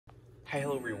Hi,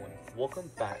 hello everyone,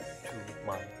 welcome back to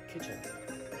my kitchen.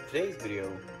 Today's video,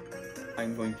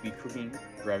 I'm going to be cooking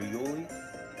ravioli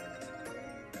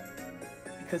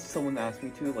because someone asked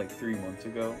me to like 3 months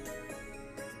ago.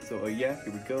 So yeah,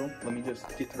 here we go. Let me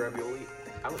just get the ravioli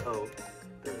out of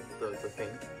the thing.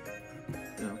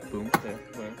 No, boom, there,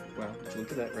 wow, would you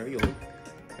look at that ravioli.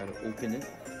 Gotta open it.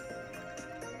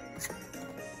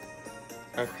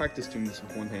 I've practiced doing this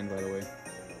with one hand, by the way.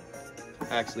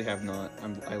 I actually have not.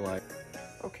 I lied.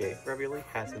 Okay, ravioli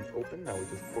has been opened. Now we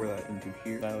just pour that into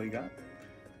here. That's all we got.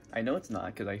 I know it's not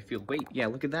because I feel. Wait, yeah,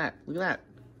 look at that. Look at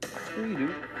that. Screw you,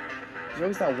 dude. There's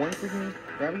always that one freaking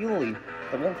ravioli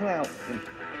that won't come out.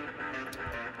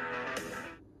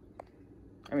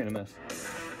 I made a mess.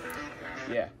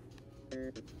 Yeah.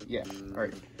 Yeah. All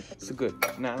right. So good.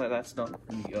 Now that that's done,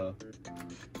 we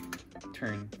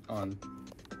turn on.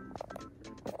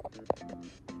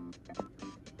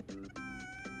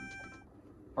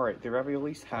 Alright, the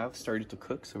raviolis have started to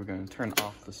cook, so we're going to turn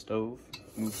off the stove,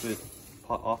 move the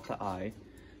pot off the eye.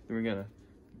 Then we're going to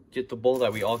get the bowl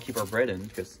that we all keep our bread in,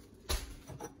 because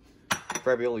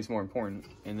ravioli is more important.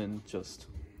 And then just...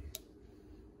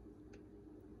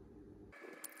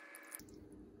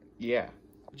 yeah.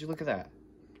 Would you look at that?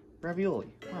 Ravioli.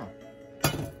 Wow.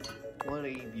 What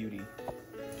a beauty.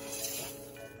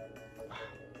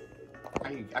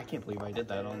 I can't believe I did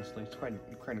that, honestly. It's quite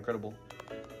incredible.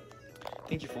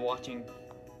 Thank you for watching.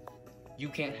 You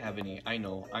can't have any, I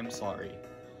know, I'm sorry.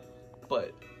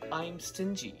 But I'm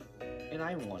stingy, and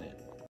I want it.